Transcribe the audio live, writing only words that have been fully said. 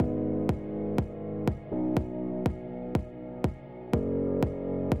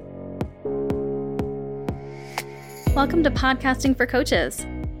Welcome to Podcasting for Coaches.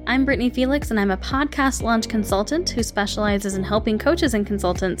 I'm Brittany Felix, and I'm a podcast launch consultant who specializes in helping coaches and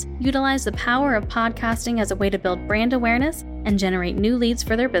consultants utilize the power of podcasting as a way to build brand awareness and generate new leads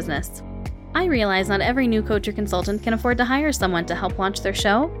for their business. I realize not every new coach or consultant can afford to hire someone to help launch their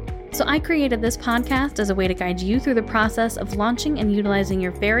show, so I created this podcast as a way to guide you through the process of launching and utilizing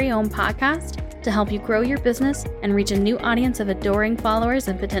your very own podcast to help you grow your business and reach a new audience of adoring followers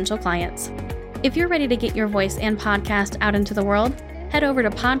and potential clients. If you're ready to get your voice and podcast out into the world, head over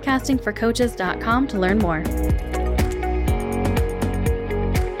to podcastingforcoaches.com to learn more.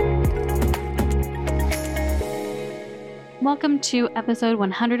 Welcome to episode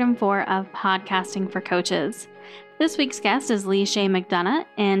 104 of Podcasting for Coaches. This week's guest is Leigh-Shay McDonough,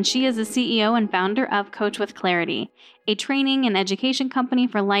 and she is the CEO and founder of Coach with Clarity, a training and education company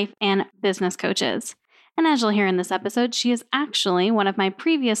for life and business coaches. And as you'll hear in this episode, she is actually one of my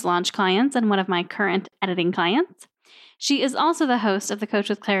previous launch clients and one of my current editing clients. She is also the host of the Coach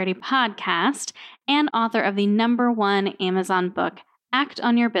with Clarity podcast and author of the #1 Amazon book, Act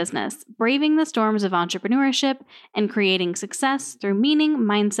on Your Business, Braving the Storms of Entrepreneurship and Creating Success Through Meaning,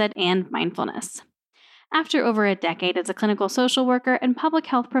 Mindset, and Mindfulness. After over a decade as a clinical social worker and public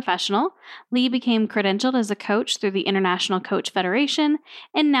health professional, Leigh became credentialed as a coach through the International Coach Federation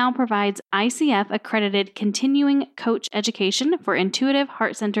and now provides ICF-accredited continuing coach education for intuitive,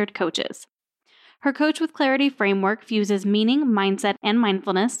 heart-centered coaches. Her Coach with Clarity framework fuses meaning, mindset, and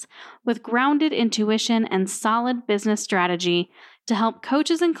mindfulness with grounded intuition and solid business strategy to help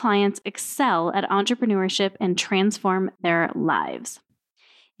coaches and clients excel at entrepreneurship and transform their lives.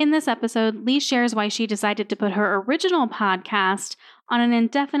 In this episode, Leigh shares why she decided to put her original podcast on an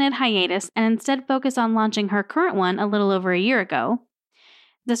indefinite hiatus and instead focus on launching her current one a little over a year ago.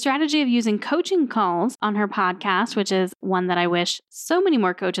 The strategy of using coaching calls on her podcast, which is one that I wish so many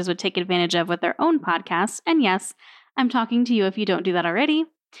more coaches would take advantage of with their own podcasts. And yes, I'm talking to you if you don't do that already.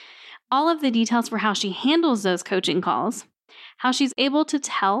 All of the details for how she handles those coaching calls, how she's able to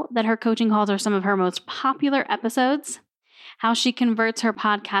tell that her coaching calls are some of her most popular episodes, how she converts her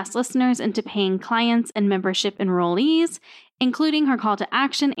podcast listeners into paying clients and membership enrollees, including her call to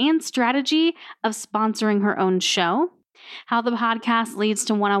action and strategy of sponsoring her own show, how the podcast leads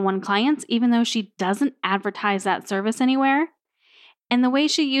to one-on-one clients even though she doesn't advertise that service anywhere, and the way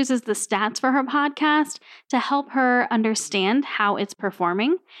she uses the stats for her podcast to help her understand how it's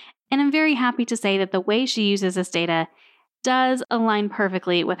performing. And I'm very happy to say that the way she uses this data does align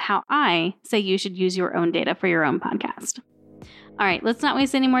perfectly with how I say you should use your own data for your own podcast. All right, let's not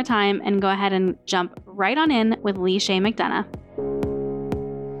waste any more time and go ahead and jump right on in with Leigh-Shay McDonough.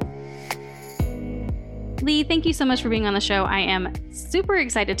 Leigh, thank you so much for being on the show. I am super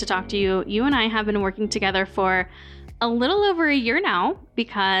excited to talk to you. You and I have been working together for a little over a year now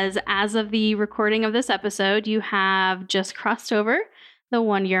because as of the recording of this episode, you have just crossed over the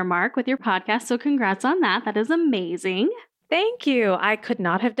 1-year mark with your podcast. So congrats on that. That is amazing. Thank you. I could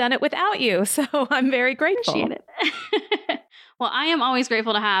not have done it without you. So I'm very grateful. Appreciate it. Well, I am always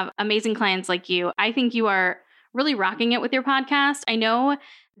grateful to have amazing clients like you. I think you are really rocking it with your podcast. I know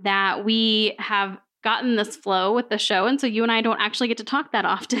that we have gotten this flow with the show, and so you and I don't actually get to talk that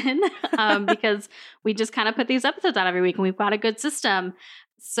often because we just kind of put these episodes out every week and we've got a good system.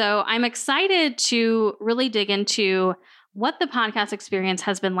 So I'm excited to really dig into what the podcast experience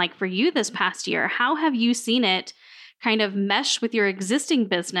has been like for you this past year. How have you seen it kind of mesh with your existing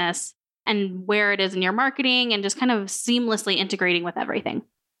business and where it is in your marketing and just kind of seamlessly integrating with everything?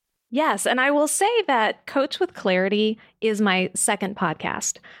 Yes, and I will say that Coach with Clarity is my second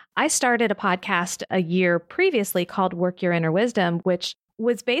podcast. I started a podcast a year previously called Work Your Inner Wisdom, which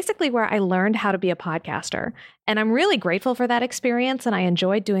was basically where I learned how to be a podcaster. And I'm really grateful for that experience, and I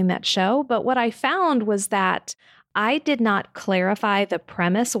enjoyed doing that show. But what I found was that I did not clarify the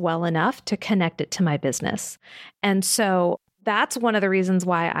premise well enough to connect it to my business. And so that's one of the reasons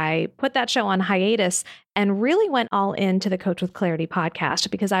why I put that show on hiatus and really went all into the Coach with Clarity podcast,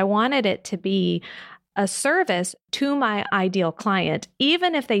 because I wanted it to be a service to my ideal client,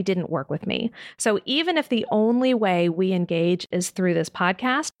 even if they didn't work with me. So even if the only way we engage is through this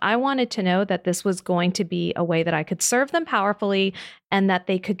podcast, I wanted to know that this was going to be a way that I could serve them powerfully and that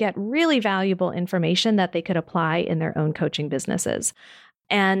they could get really valuable information that they could apply in their own coaching businesses.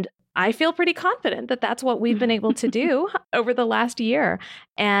 And I feel pretty confident that that's what we've been able to do over the last year.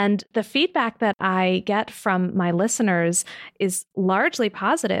 And the feedback that I get from my listeners is largely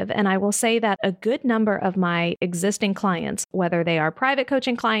positive. And I will say that a good number of my existing clients, whether they are private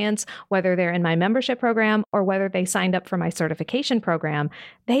coaching clients, whether they're in my membership program, or whether they signed up for my certification program,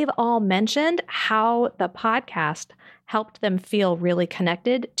 they've all mentioned how the podcast helped them feel really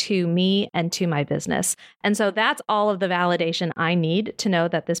connected to me and to my business. And so that's all of the validation I need to know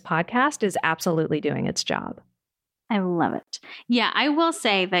that this podcast is absolutely doing its job. I love it. Yeah, I will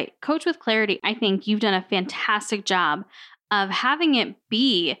say that Coach with Clarity, I think you've done a fantastic job of having it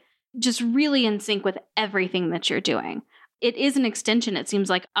be just really in sync with everything that you're doing. It is an extension, it seems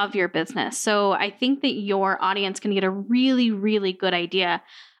like, of your business. So I think that your audience can get a really, really good idea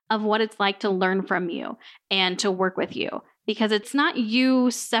of what it's like to learn from you and to work with you, because it's not you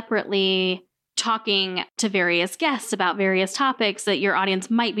separately talking to various guests about various topics that your audience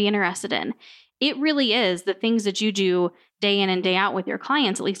might be interested in. It really is the things that you do day in and day out with your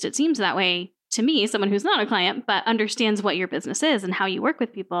clients. At least it seems that way to me, someone who's not a client, but understands what your business is and how you work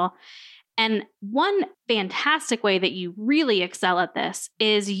with people. And one fantastic way that you really excel at this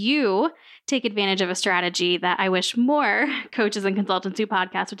is you take advantage of a strategy that I wish more coaches and consultants who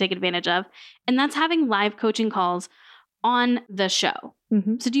podcast would take advantage of. And that's having live coaching calls on the show.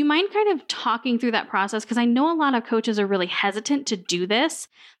 Mm-hmm. So do you mind kind of talking through that process? Because I know a lot of coaches are really hesitant to do this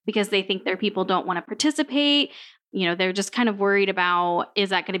because they think their people don't want to participate. You know, they're just kind of worried about, is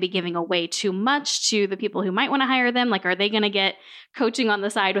that going to be giving away too much to the people who might want to hire them? Like, are they going to get coaching on the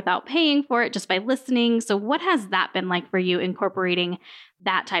side without paying for it just by listening? So what has that been like for you, incorporating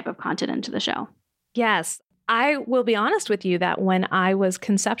that type of content into the show? Yes, I will be honest with you that when I was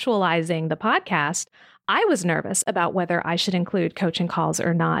conceptualizing the podcast, I was nervous about whether I should include coaching calls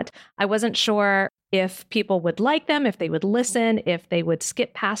or not. I wasn't sure if people would like them, if they would listen, if they would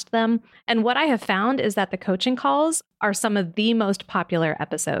skip past them. And what I have found is that the coaching calls are some of the most popular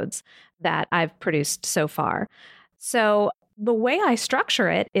episodes that I've produced so far. So the way I structure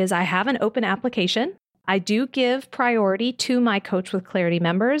it is I have an open application. I do give priority to my Coach with Clarity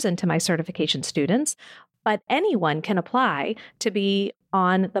members and to my certification students, but anyone can apply to be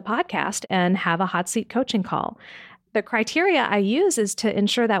on the podcast and have a hot seat coaching call. The criteria I use is to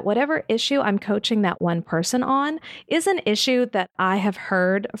ensure that whatever issue I'm coaching that one person on is an issue that I have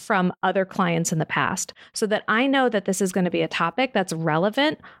heard from other clients in the past, so that I know that this is going to be a topic that's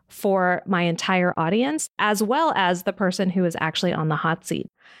relevant for my entire audience, as well as the person who is actually on the hot seat.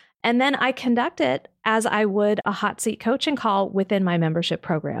 And then I conduct it as I would a hot seat coaching call within my membership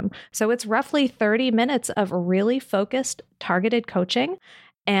program. So it's roughly 30 minutes of really focused, targeted coaching.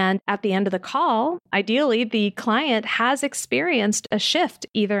 And at the end of the call, ideally, the client has experienced a shift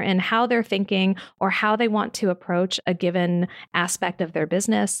either in how they're thinking or how they want to approach a given aspect of their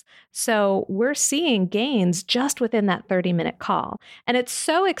business. So we're seeing gains just within that 30-minute call. And it's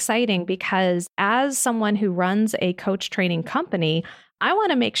so exciting because as someone who runs a coach training company, I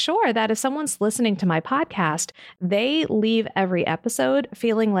want to make sure that if someone's listening to my podcast, they leave every episode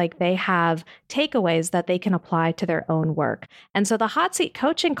feeling like they have takeaways that they can apply to their own work. And so the hot seat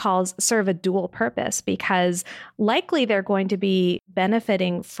coaching calls serve a dual purpose, because likely they're going to be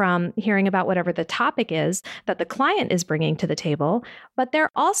benefiting from hearing about whatever the topic is that the client is bringing to the table, but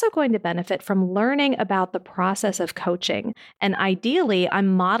they're also going to benefit from learning about the process of coaching. And ideally, I'm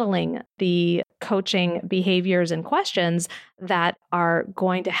modeling the coaching behaviors and questions that are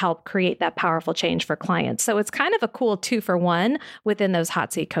going to help create that powerful change for clients. So it's kind of a cool 2-for-1 within those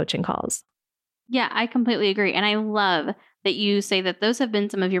hot seat coaching calls. Yeah, I completely agree. And I love that you say that those have been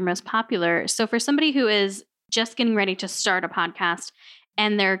some of your most popular. So for somebody who is just getting ready to start a podcast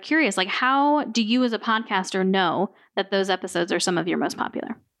and they're curious, like, how do you as a podcaster know that those episodes are some of your most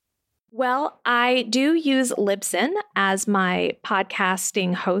popular? Well, I do use Libsyn as my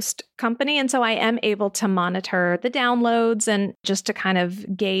podcasting host company. And so I am able to monitor the downloads and just to kind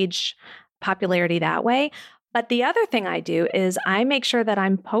of gauge popularity that way. But the other thing I do is I make sure that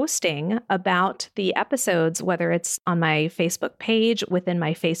I'm posting about the episodes, whether it's on my Facebook page, within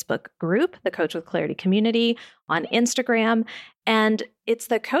my Facebook group, the Coach with Clarity community, on Instagram. And it's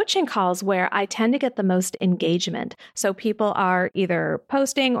the coaching calls where I tend to get the most engagement. So people are either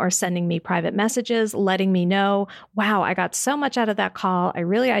posting or sending me private messages, letting me know, wow, I got so much out of that call. I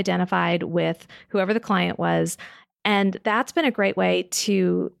really identified with whoever the client was. And that's been a great way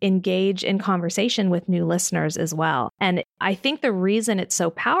to engage in conversation with new listeners as well. And I think the reason it's so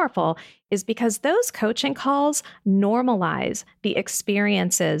powerful is because those coaching calls normalize the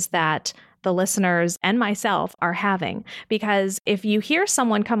experiences that the listeners and myself are having. Because if you hear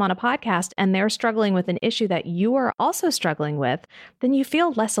someone come on a podcast and they're struggling with an issue that you are also struggling with, then you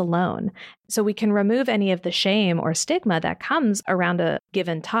feel less alone. So we can remove any of the shame or stigma that comes around a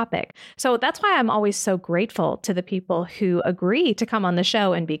given topic. So that's why I'm always so grateful to the people who agree to come on the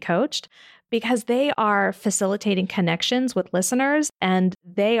show and be coached, because they are facilitating connections with listeners and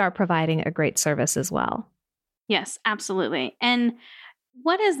they are providing a great service as well. Yes, absolutely. And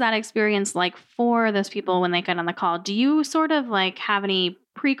what is that experience like for those people when they get on the call? Do you sort of like have any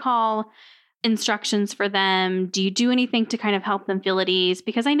pre-call instructions for them? Do you do anything to kind of help them feel at ease?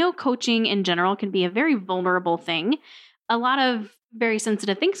 Because I know coaching in general can be a very vulnerable thing. A lot of very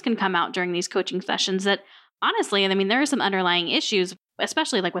sensitive things can come out during these coaching sessions that honestly, I mean, there are some underlying issues,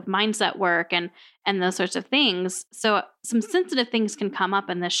 especially like with mindset work and those sorts of things. So some sensitive things can come up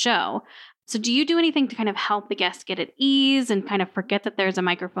in this show. So do you do anything to kind of help the guests get at ease and kind of forget that there's a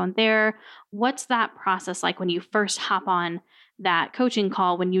microphone there? What's that process like when you first hop on that coaching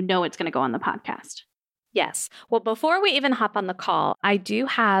call when you know it's going to go on the podcast? Yes. Well, before we even hop on the call, I do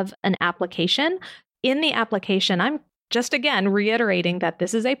have an application. In the application, I'm just again reiterating that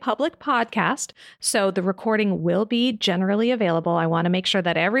this is a public podcast, so the recording will be generally available. I want to make sure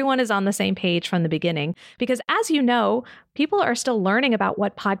that everyone is on the same page from the beginning, because as you know, people are still learning about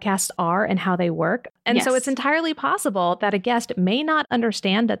what podcasts are and how they work. And so it's entirely possible that a guest may not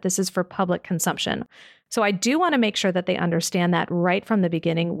understand that this is for public consumption. So I do want to make sure that they understand that right from the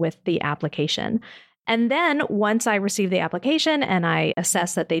beginning with the application. And then once I receive the application and I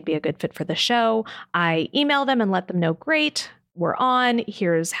assess that they'd be a good fit for the show, I email them and let them know, great, we're on,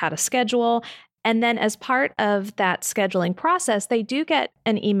 here's how to schedule. And then as part of that scheduling process, they do get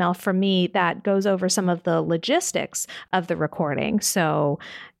an email from me that goes over some of the logistics of the recording. So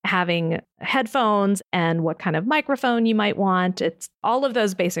having headphones and what kind of microphone you might want, it's all of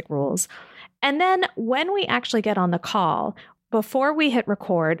those basic rules. And then when we actually get on the call, before we hit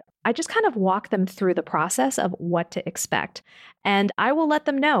record, I just kind of walk them through the process of what to expect. And I will let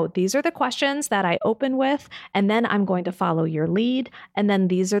them know, these are the questions that I open with, and then I'm going to follow your lead. And then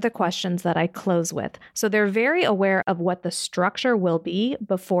these are the questions that I close with. So they're very aware of what the structure will be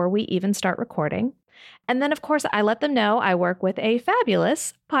before we even start recording. And then, of course, I let them know I work with a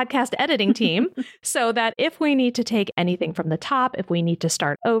fabulous podcast editing team so that if we need to take anything from the top, if we need to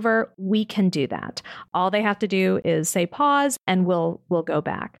start over, we can do that. All they have to do is say pause and we'll go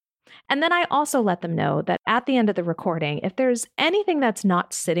back. And then I also let them know that at the end of the recording, if there's anything that's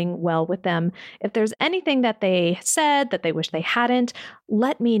not sitting well with them, if there's anything that they said that they wish they hadn't,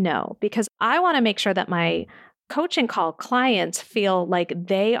 let me know, because I want to make sure that my coaching call clients feel like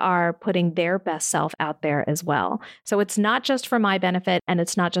they are putting their best self out there as well. So it's not just for my benefit and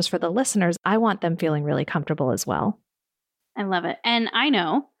it's not just for the listeners. I want them feeling really comfortable as well. I love it. And I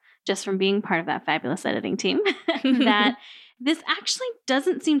know just from being part of that fabulous editing team that this actually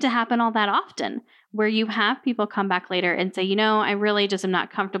doesn't seem to happen all that often, where you have people come back later and say, I really just am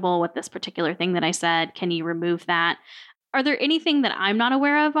not comfortable with this particular thing that I said. Can you remove that? Are there anything that I'm not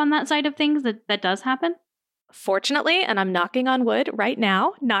aware of on that side of things that does happen? Fortunately, and I'm knocking on wood right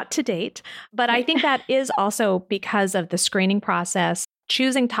now, not to date, but I think that is also because of the screening process,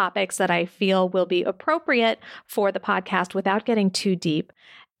 choosing topics that I feel will be appropriate for the podcast without getting too deep.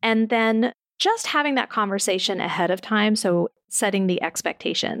 And then just having that conversation ahead of time. So setting the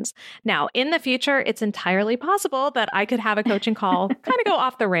expectations. Now, in the future, it's entirely possible that I could have a coaching call kind of go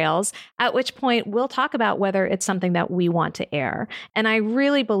off the rails, at which point we'll talk about whether it's something that we want to air. And I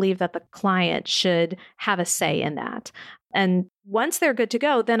really believe that the client should have a say in that. And once they're good to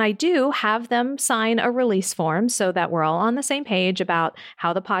go, then I do have them sign a release form so that we're all on the same page about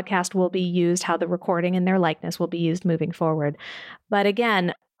how the podcast will be used, how the recording and their likeness will be used moving forward. But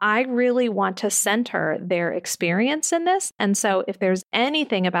again, I really want to center their experience in this. And so if there's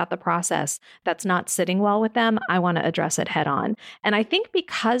anything about the process that's not sitting well with them, I want to address it head on. And I think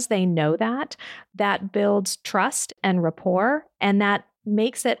because they know that builds trust and rapport, and that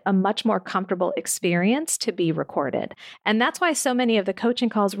makes it a much more comfortable experience to be recorded. And that's why so many of the coaching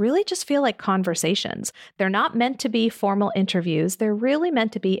calls really just feel like conversations. They're not meant to be formal interviews. They're really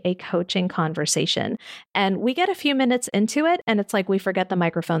meant to be a coaching conversation. And we get a few minutes into it and it's like we forget the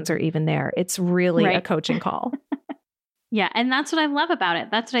microphones are even there. It's really a coaching call. Yeah. And that's what I love about it.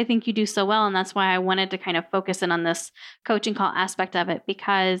 That's what I think you do so well. And that's why I wanted to kind of focus in on this coaching call aspect of it,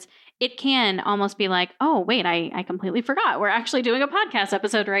 because it can almost be like, oh, wait, I completely forgot. We're actually doing a podcast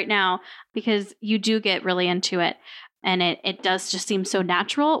episode right now, because you do get really into it. And it does just seem so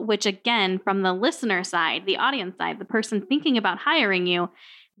natural, which again, from the listener side, the audience side, the person thinking about hiring you,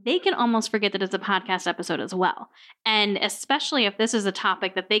 they can almost forget that it's a podcast episode as well. And especially if this is a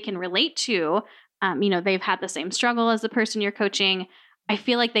topic that they can relate to, they've had the same struggle as the person you're coaching. I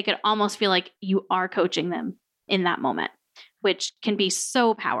feel like they could almost feel like you are coaching them in that moment, which can be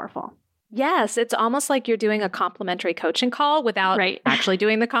so powerful. Yes, it's almost like you're doing a complimentary coaching call without actually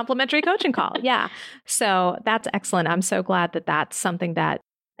doing the complimentary coaching call. Yeah. So that's excellent. I'm so glad that that's something that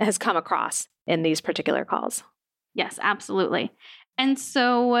has come across in these particular calls. Yes, absolutely. And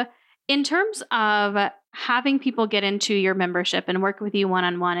so in terms of having people get into your membership and work with you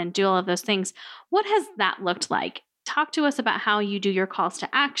one-on-one and do all of those things, what has that looked like? Talk to us about how you do your calls to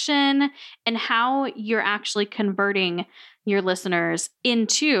action and how you're actually converting your listeners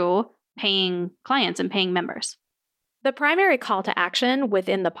into paying clients and paying members. The primary call to action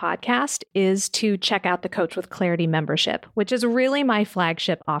within the podcast is to check out the Coach with Clarity membership, which is really my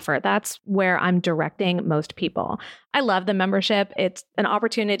flagship offer. That's where I'm directing most people. I love the membership. It's an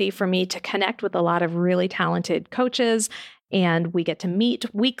opportunity for me to connect with a lot of really talented coaches, and we get to meet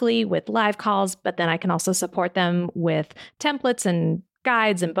weekly with live calls, but then I can also support them with templates and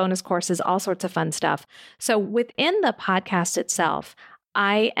guides and bonus courses, all sorts of fun stuff. So within the podcast itself,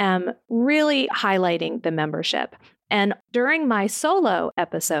 I am really highlighting the membership. And during my solo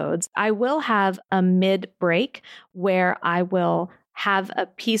episodes, I will have a mid-break where I will have a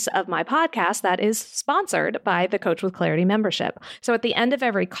piece of my podcast that is sponsored by the Coach with Clarity membership. So at the end of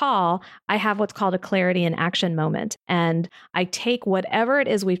every call, I have what's called a clarity in action moment. And I take whatever it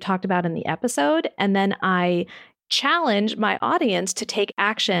is we've talked about in the episode, and then I challenge my audience to take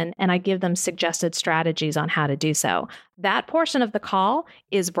action, and I give them suggested strategies on how to do so. That portion of the call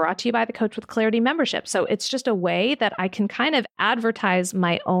is brought to you by the Coach with Clarity membership. So it's just a way that I can kind of advertise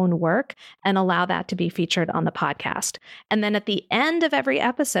my own work and allow that to be featured on the podcast. And then at the end of every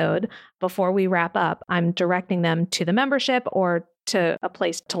episode, before we wrap up, I'm directing them to the membership or to a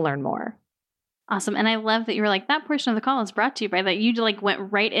place to learn more. Awesome. And I love that you were like, that portion of the call is brought to you by that. You like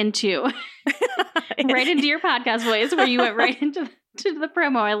went right into your podcast voice where you went right into the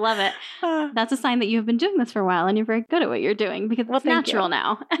promo. I love it. That's a sign that you've been doing this for a while and you're very good at what you're doing because it's natural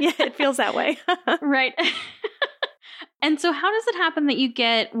now. Yeah, it feels that way. Right. And so how does it happen that you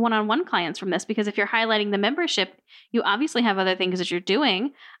get one-on-one clients from this? Because if you're highlighting the membership, you obviously have other things that you're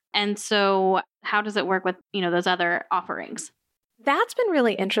doing. And so how does it work with, those other offerings? That's been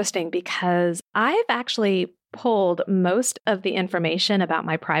really interesting because I've actually pulled most of the information about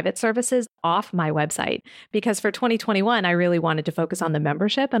my private services off my website because for 2021, I really wanted to focus on the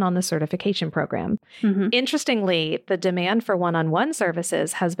membership and on the certification program. Mm-hmm. Interestingly, the demand for one-on-one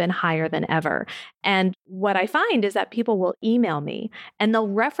services has been higher than ever. And what I find is that people will email me and they'll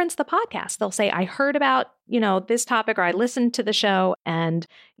reference the podcast. They'll say, I heard about, this topic, or I listened to the show and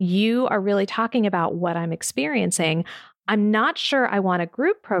you are really talking about what I'm experiencing. I'm not sure I want a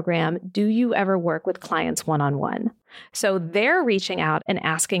group program. Do you ever work with clients one-on-one? So they're reaching out and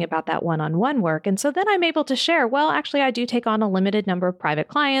asking about that one-on-one work. And so then I'm able to share, well, actually, I do take on a limited number of private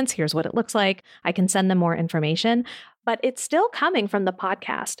clients. Here's what it looks like. I can send them more information, but it's still coming from the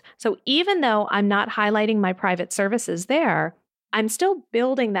podcast. So even though I'm not highlighting my private services there, I'm still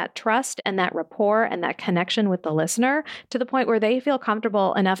building that trust and that rapport and that connection with the listener to the point where they feel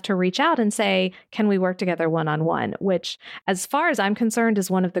comfortable enough to reach out and say, can we work together one-on-one? Which, as far as I'm concerned,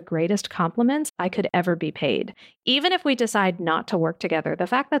 is one of the greatest compliments I could ever be paid. Even if we decide not to work together, the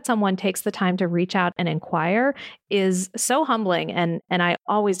fact that someone takes the time to reach out and inquire is so humbling, and I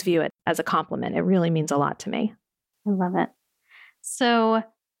always view it as a compliment. It really means a lot to me. I love it. So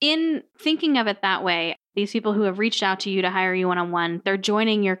in thinking of it that way, these people who have reached out to you to hire you one-on-one, they're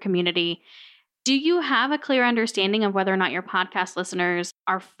joining your community. Do you have a clear understanding of whether or not your podcast listeners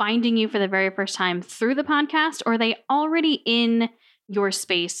are finding you for the very first time through the podcast, or are they already in your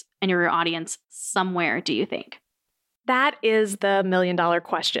space and your audience somewhere, do you think? That is the $1 million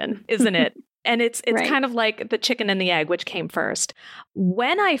question, isn't it? And it's right. Kind of like the chicken and the egg, which came first.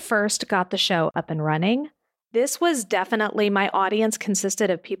 When I first got the show up and running, this was definitely, my audience consisted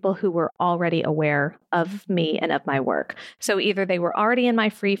of people who were already aware of me and of my work. So either they were already in my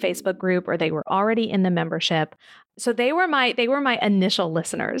free Facebook group or they were already in the membership. So they were my initial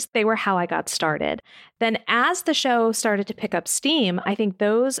listeners. They were how I got started. Then as the show started to pick up steam, I think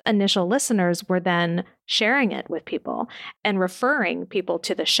those initial listeners were then sharing it with people and referring people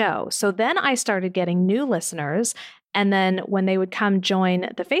to the show. So then I started getting new listeners. And then when they would come join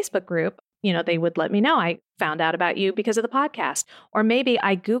the Facebook group, they would let me know, I found out about you because of the podcast. Or maybe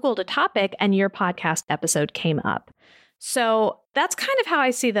I Googled a topic and your podcast episode came up. So that's kind of how I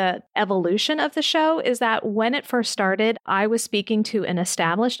see the evolution of the show, is that when it first started, I was speaking to an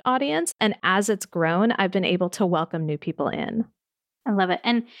established audience. And as it's grown, I've been able to welcome new people in. I love it.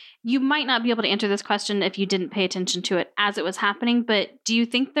 And you might not be able to answer this question if you didn't pay attention to it as it was happening, but do you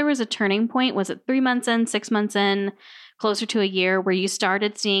think there was a turning point? Was it 3 months in, 6 months in, closer to a year, where you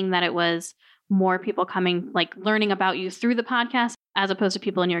started seeing that it was more people coming, like learning about you through the podcast as opposed to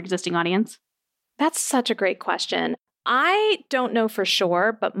people in your existing audience? That's such a great question. I don't know for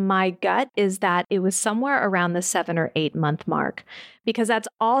sure, but my gut is that it was somewhere around the 7 or 8 month mark, because that's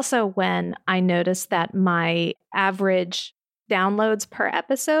also when I noticed that my average downloads per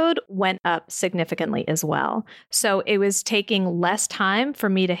episode went up significantly as well. So it was taking less time for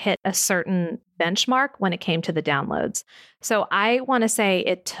me to hit a certain benchmark when it came to the downloads. So I want to say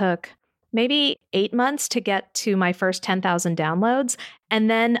it took maybe 8 months to get to my first 10,000 downloads, and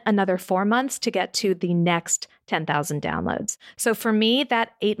then another 4 months to get to the next 10,000 downloads. So for me,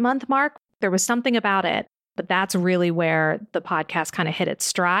 that 8-month mark, there was something about it, but that's really where the podcast kind of hit its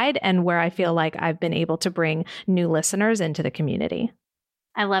stride and where I feel like I've been able to bring new listeners into the community.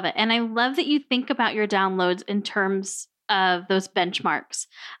 I love it. And I love that you think about your downloads in terms of those benchmarks,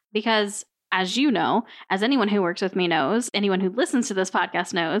 because as you know, as anyone who works with me knows, anyone who listens to this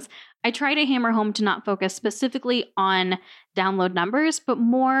podcast knows, I try to hammer home to not focus specifically on download numbers, but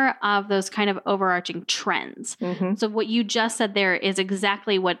more of those kind of overarching trends. Mm-hmm. So what you just said there is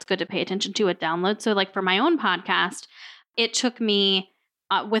exactly what's good to pay attention to at download. So like for my own podcast, it took me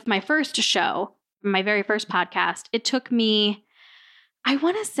with my first show, my very first podcast, it took me, I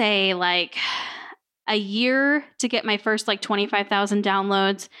want to say like a year to get my first like 25,000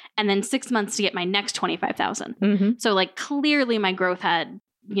 downloads and then 6 months to get my next 25,000. Mm-hmm. So like clearly my growth had,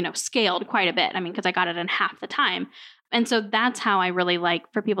 scaled quite a bit. I mean, because I got it in half the time. And so that's how I really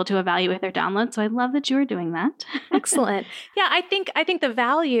like for people to evaluate their downloads. So I love that you are doing that. Excellent. Yeah, I think the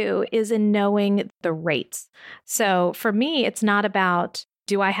value is in knowing the rates. So for me, it's not about,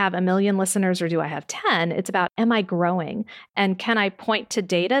 do I have 1 million listeners or do I have 10? It's about, am I growing? And can I point to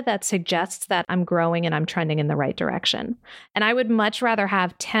data that suggests that I'm growing and I'm trending in the right direction? And I would much rather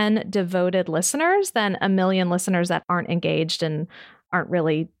have 10 devoted listeners than 1 million listeners that aren't engaged and aren't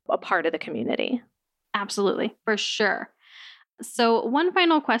really a part of the community. Absolutely, for sure. So one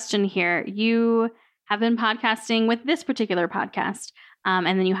final question here. You have been podcasting with this particular podcast, and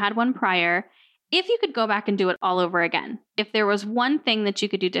then you had one prior. If you could go back and do it all over again, if there was one thing that you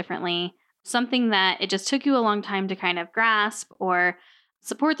could do differently, something that it just took you a long time to kind of grasp, or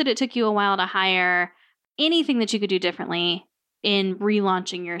support that it took you a while to hire, anything that you could do differently in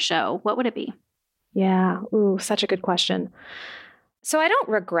relaunching your show, what would it be? Yeah. Ooh, such a good question. So I don't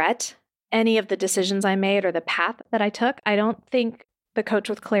regret any of the decisions I made or the path that I took. I don't think the Coach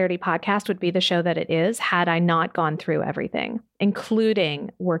with Clarity podcast would be the show that it is had I not gone through everything, including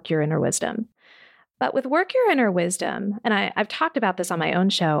Work Your Inner Wisdom. But with Work Your Inner Wisdom, and I've talked about this on my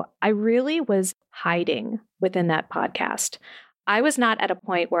own show, I really was hiding within that podcast. I was not at a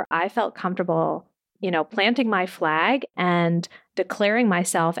point where I felt comfortable, planting my flag and declaring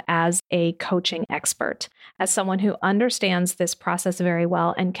myself as a coaching expert, as someone who understands this process very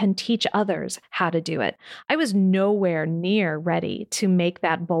well and can teach others how to do it. I was nowhere near ready to make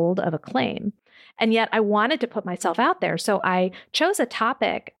that bold of a claim. And yet I wanted to put myself out there. So I chose a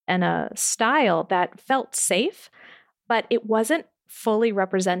topic and a style that felt safe, but it wasn't fully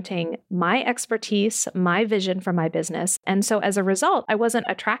representing my expertise, my vision for my business. And so as a result, I wasn't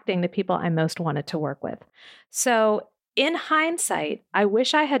attracting the people I most wanted to work with. So in hindsight, I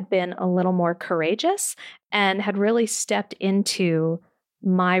wish I had been a little more courageous and had really stepped into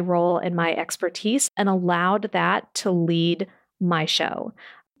my role and my expertise and allowed that to lead my show.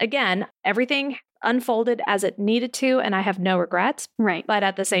 Again, everything unfolded as it needed to, and I have no regrets. Right. But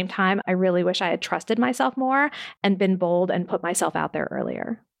at the same time, I really wish I had trusted myself more and been bold and put myself out there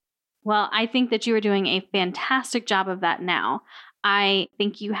earlier. Well, I think that you are doing a fantastic job of that now. I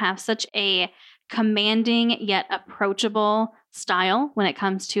think you have such a commanding yet approachable style when it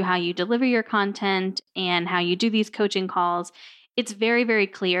comes to how you deliver your content and how you do these coaching calls. It's very, very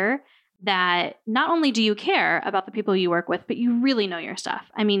clear that not only do you care about the people you work with, but you really know your stuff.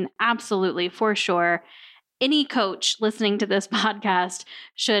 I mean, absolutely, for sure. Any coach listening to this podcast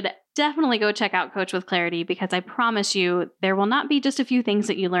should definitely go check out Coach with Clarity, because I promise you, there will not be just a few things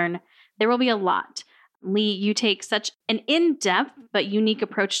that you learn. There will be a lot. Lee, you take such an in-depth but unique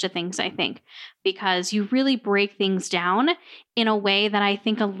approach to things, I think, because you really break things down in a way that I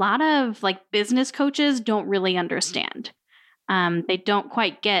think a lot of business coaches don't really understand. They don't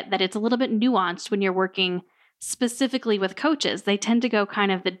quite get that it's a little bit nuanced when you're working specifically with coaches. They tend to go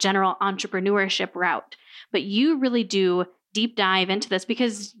kind of the general entrepreneurship route, but you really do deep dive into this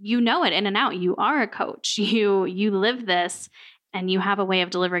because you know it in and out. You are a coach. You live this, and you have a way of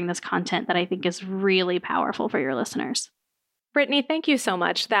delivering this content that I think is really powerful for your listeners. Brittany, thank you so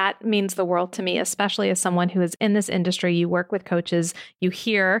much. That means the world to me, especially as someone who is in this industry. You work with coaches, you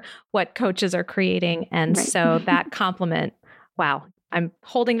hear what coaches are creating. And right. So that compliment, wow, I'm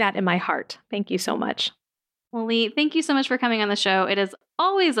holding that in my heart. Thank you so much. Well, Lee, thank you so much for coming on the show. It is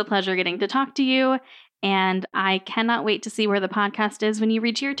always a pleasure getting to talk to you. And I cannot wait to see where the podcast is when you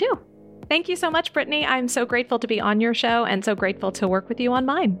reach year 2. Thank you so much, Brittany. I'm so grateful to be on your show and so grateful to work with you on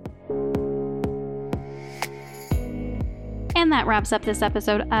mine. And And that wraps up this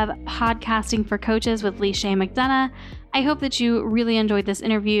episode of Podcasting for Coaches with Leigh-Shay McDonough. I hope that you really enjoyed this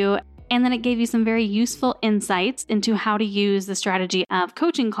interview and that it gave you some very useful insights into how to use the strategy of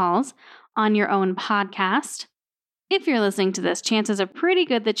coaching calls on your own podcast. If you're listening to this, chances are pretty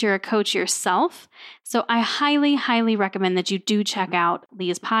good that you're a coach yourself. So I highly, highly recommend that you do check out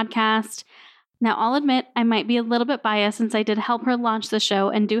Leigh's podcast. Now, I'll admit I might be a little bit biased since I did help her launch the show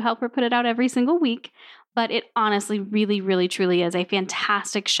and do help her put it out every single week. But it honestly really, really, truly is a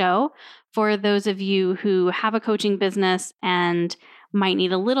fantastic show for those of you who have a coaching business and might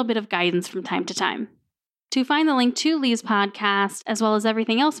need a little bit of guidance from time to time. To find the link to Leigh's podcast, as well as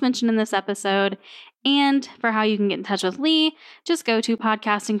everything else mentioned in this episode, and for how you can get in touch with Leigh, just go to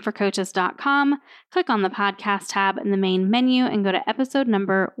podcastingforcoaches.com, click on the podcast tab in the main menu, and go to episode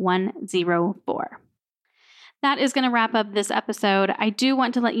number 104. That is going to wrap up this episode. I do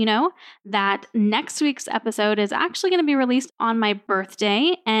want to let you know that next week's episode is actually going to be released on my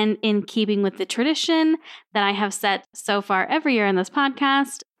birthday, and in keeping with the tradition that I have set so far every year in this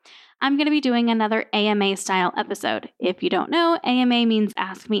podcast, I'm going to be doing another AMA style episode. If you don't know, AMA means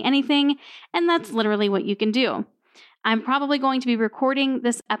Ask Me Anything, and that's literally what you can do. I'm probably going to be recording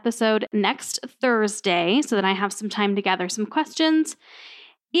this episode next Thursday so that I have some time to gather some questions.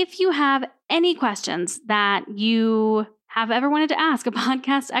 If you have any questions that you have ever wanted to ask a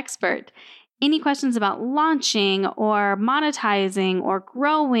podcast expert, any questions about launching or monetizing or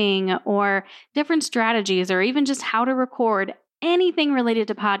growing or different strategies or even just how to record, anything related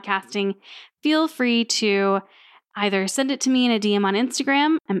to podcasting, feel free to either send it to me in a DM on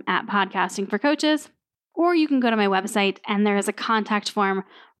Instagram. I'm at Podcasting for Coaches, or you can go to my website and there is a contact form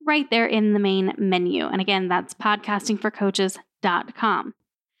right there in the main menu. And again, that's podcastingforcoaches.com.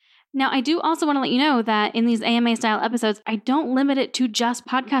 Now, I do also want to let you know that in these AMA style episodes, I don't limit it to just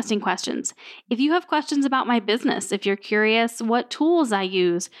podcasting questions. If you have questions about my business, if you're curious what tools I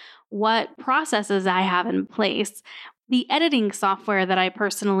use, what processes I have in place, the editing software that I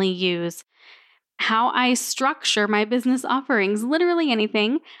personally use, how I structure my business offerings, literally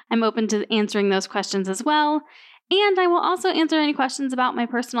anything, I'm open to answering those questions as well. And I will also answer any questions about my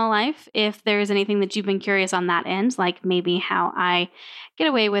personal life if there's anything that you've been curious on that end, like maybe how I get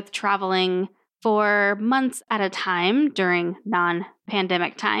away with traveling for months at a time during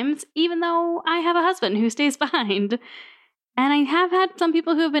non-pandemic times, even though I have a husband who stays behind. And I have had some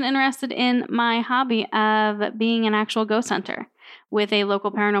people who have been interested in my hobby of being an actual ghost hunter with a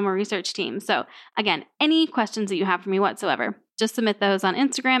local paranormal research team. So again, any questions that you have for me whatsoever, just submit those on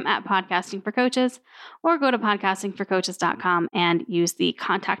Instagram at Podcasting for Coaches, or go to podcastingforcoaches.com and use the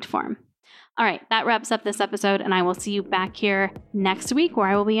contact form. All right, that wraps up this episode, and I will see you back here next week where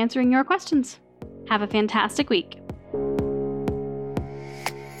I will be answering your questions. Have a fantastic week.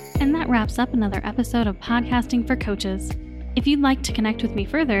 And that wraps up another episode of Podcasting for Coaches. If you'd like to connect with me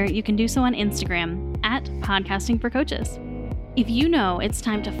further, you can do so on Instagram at Podcasting for Coaches. If you know it's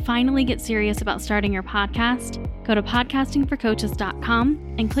time to finally get serious about starting your podcast, go to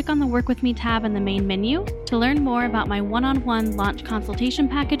podcastingforcoaches.com and click on the Work With Me tab in the main menu to learn more about my one-on-one launch consultation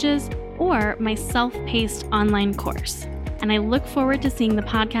packages or my self-paced online course. And I look forward to seeing the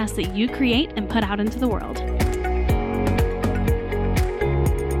podcast that you create and put out into the world.